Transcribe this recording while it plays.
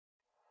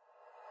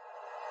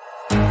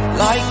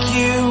like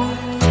you,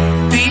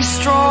 be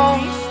strong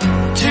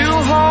to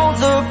hold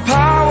the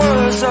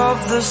powers of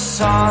the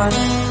sun.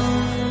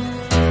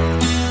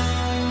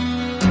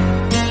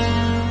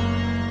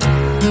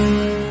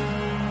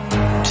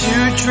 To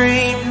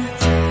dream,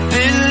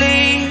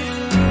 believe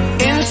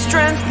in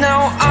strength,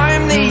 now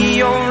I'm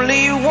the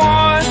only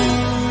one,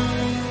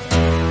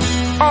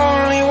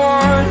 only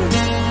one.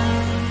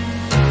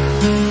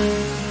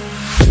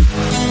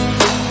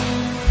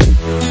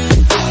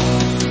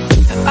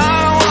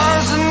 I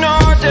was an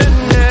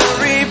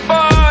ordinary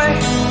boy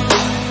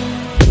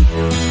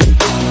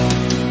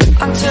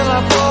until I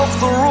broke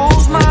the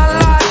rules, my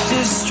life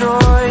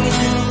destroyed,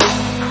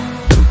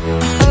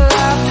 a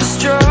life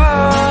destroyed.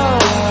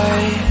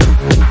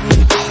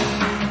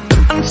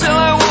 Until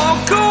I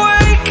woke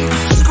awake,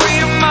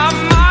 scream my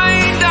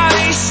mind, I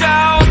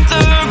shout,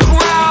 the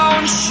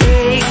ground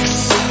shakes.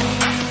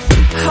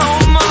 How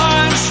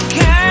much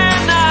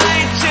can I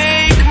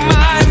take?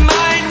 My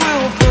mind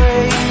will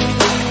break.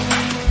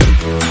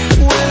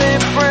 Will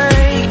it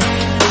break?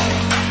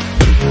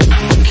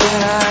 What can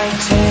I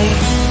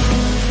take?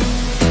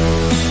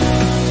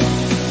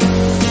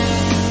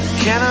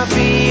 Can I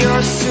be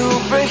your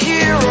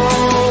superhero?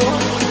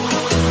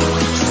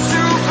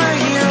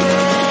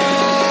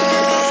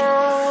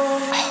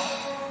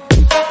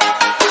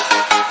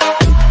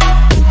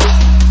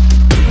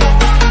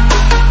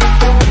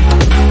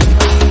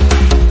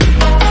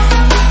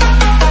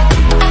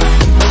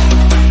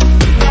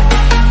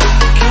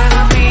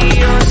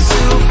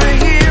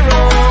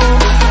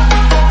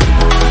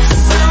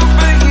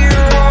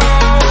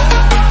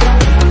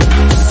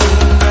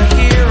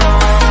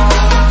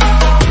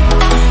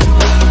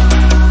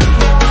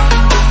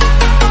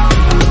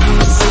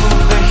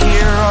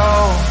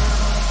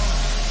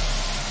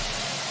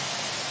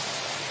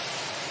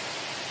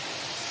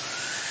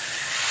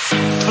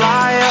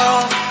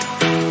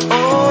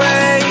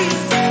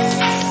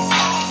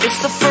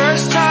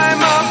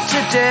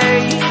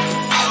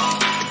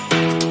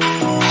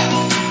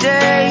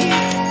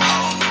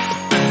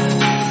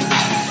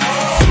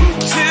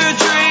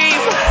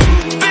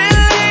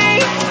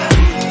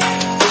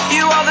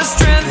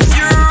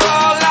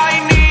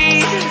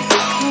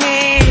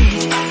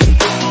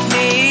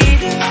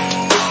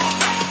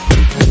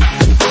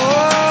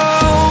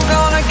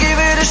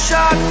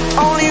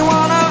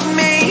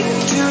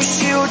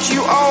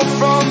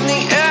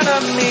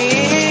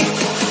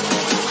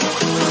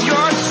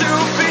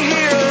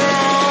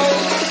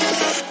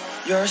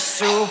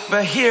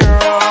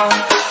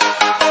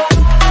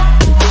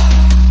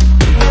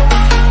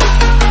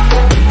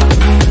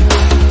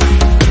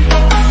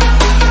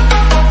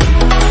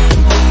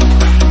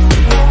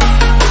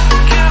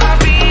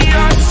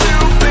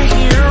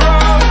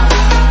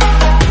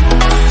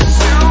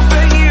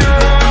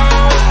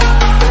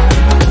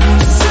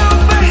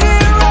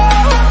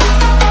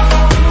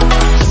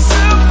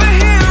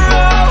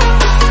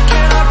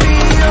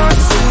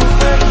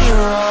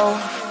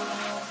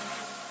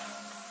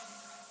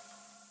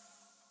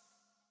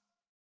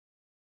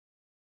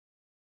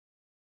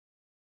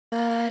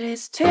 But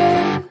it's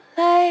too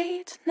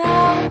late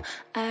now.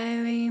 I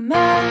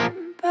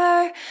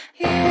remember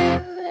you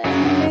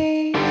and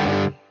me,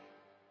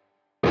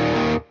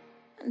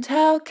 and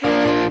how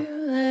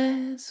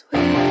careless we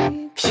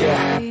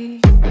could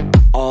be.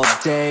 All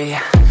day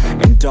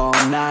and all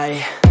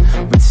night,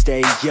 we'd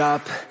stay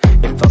up,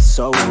 it felt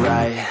so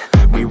right.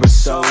 We were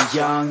so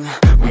young,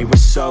 we were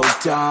so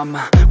dumb.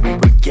 We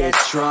would get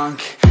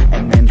drunk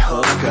and then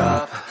hook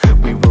up.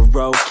 We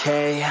were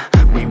okay,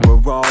 we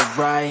were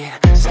alright,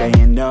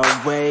 staying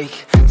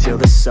awake till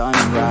the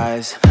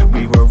sunrise.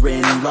 We were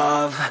in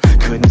love,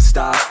 couldn't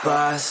stop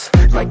us,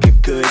 like a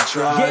good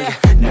drug,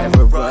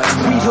 never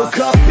enough. We'd hook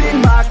up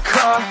in my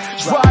car,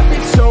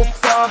 driving so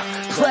far,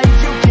 play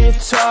your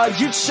guitar,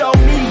 you'd show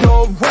me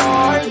your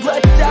art.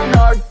 Let down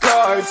our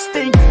guards,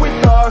 think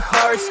with our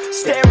hearts,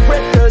 stare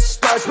at the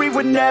stars. We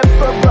were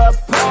never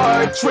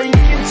apart,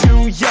 drinking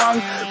too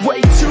young,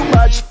 way too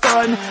much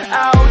fun,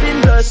 out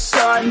in the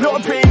sun,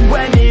 open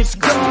when it's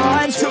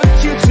gone.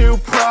 Took you to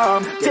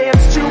prom,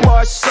 dance to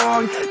our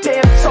song,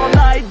 dance all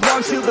night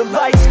long till the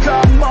lights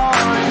come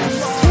on.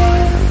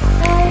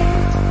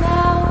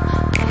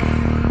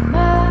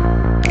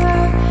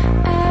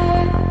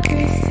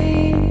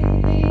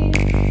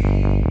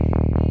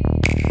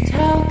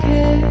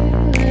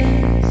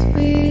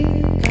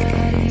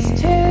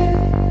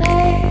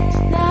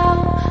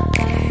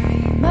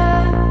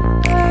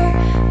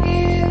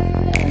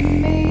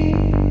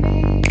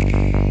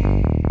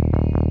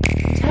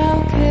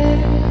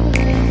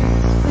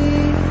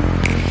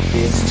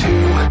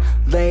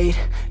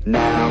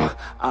 Now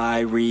I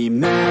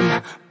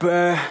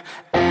remember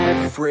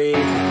everything,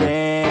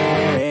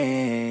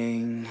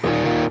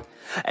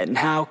 and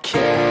how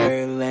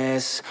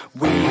careless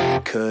we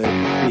could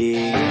be,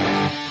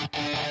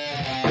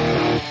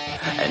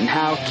 and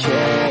how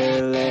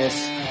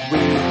careless we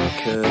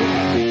could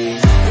be,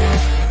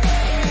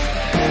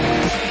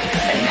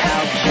 and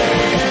how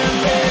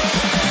careless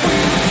we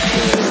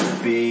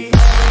could be.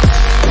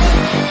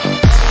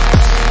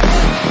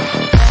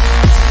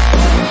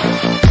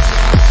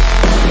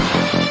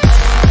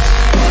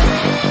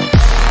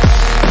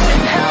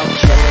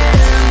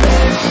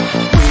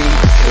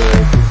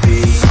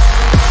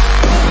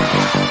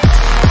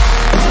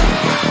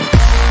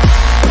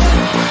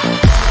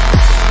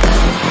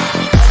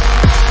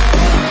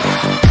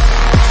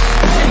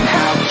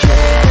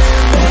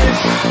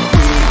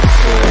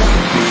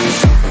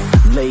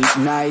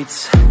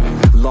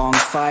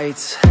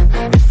 fights,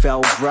 it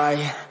felt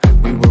right.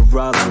 We were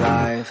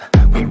alive,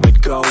 we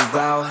would go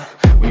out.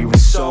 We were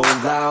so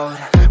loud,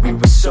 we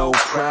were so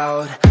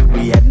proud.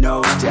 We had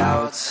no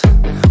doubts.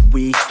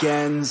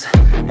 Weekends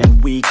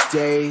and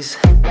weekdays,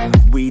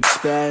 we'd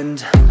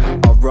spend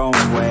our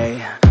own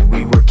way.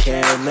 We were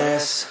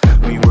careless,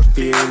 we were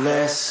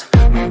fearless,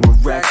 we were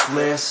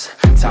reckless.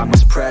 Time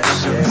was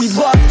precious. We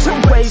loved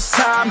to waste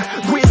time,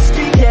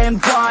 whiskey and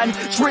wine,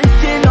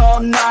 drinking all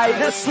night,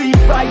 asleep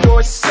by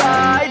your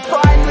side.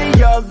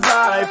 Finally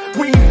alive,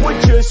 we would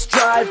just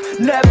drive,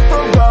 never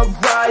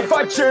arrive.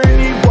 Our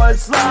journey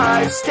was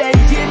life,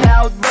 staying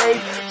out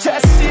late,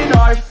 testing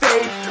our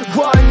fate,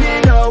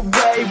 running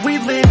away. We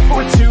live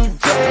for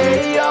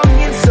today, young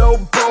and so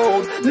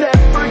bold,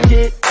 never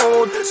get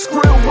old.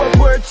 Screw what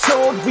we're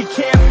told, we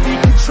can't be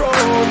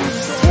controlled.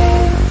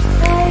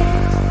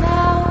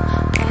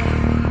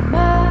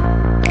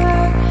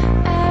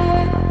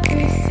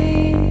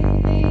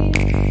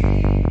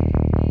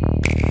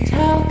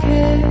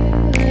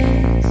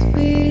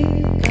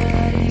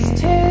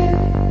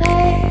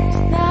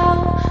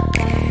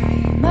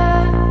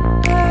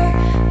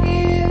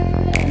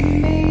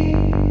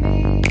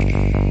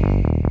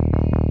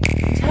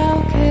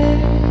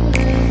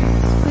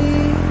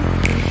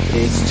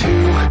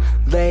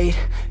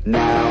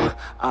 Now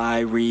I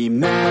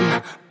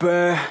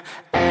remember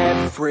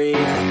everything,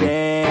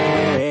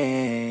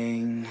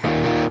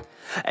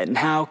 and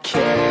how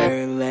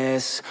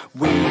careless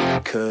we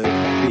could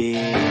be,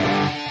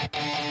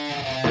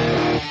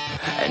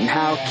 and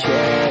how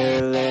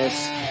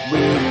careless we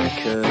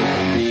could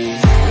be,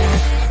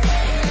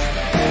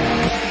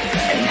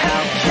 and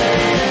how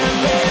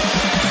careless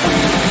we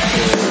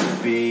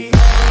could be.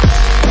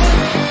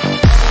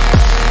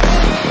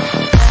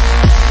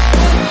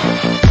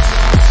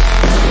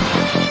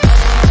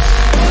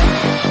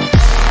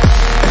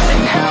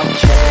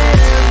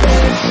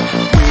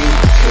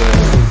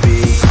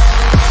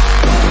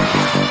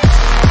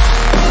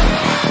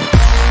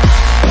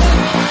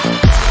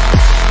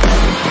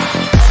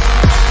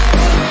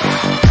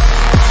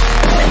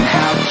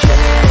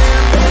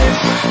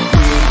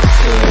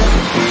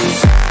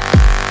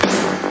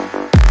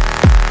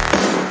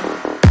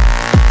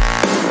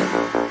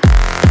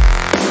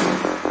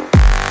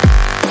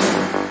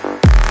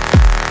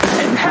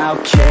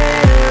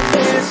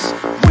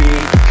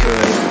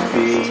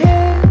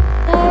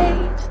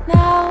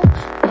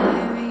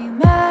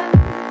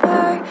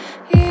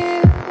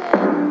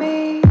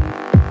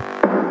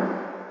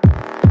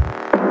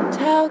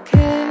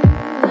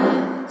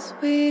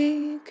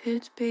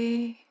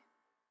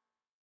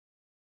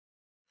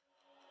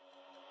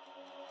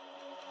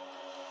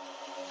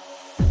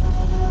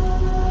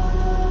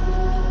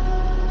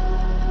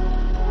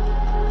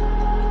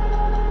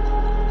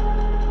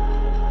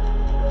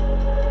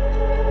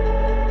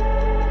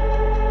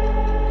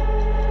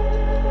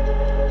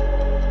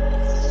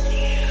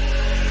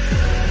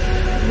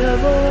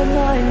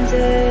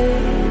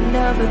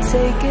 Never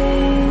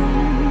taking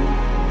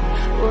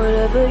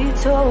whatever you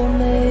told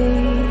me.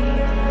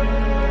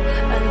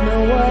 I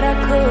know what I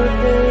could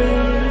be,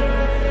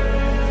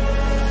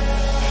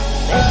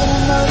 making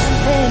the most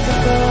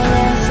unthinkable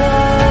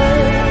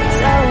answers.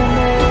 Tell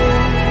me,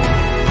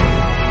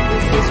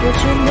 is this what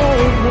you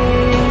made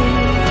me?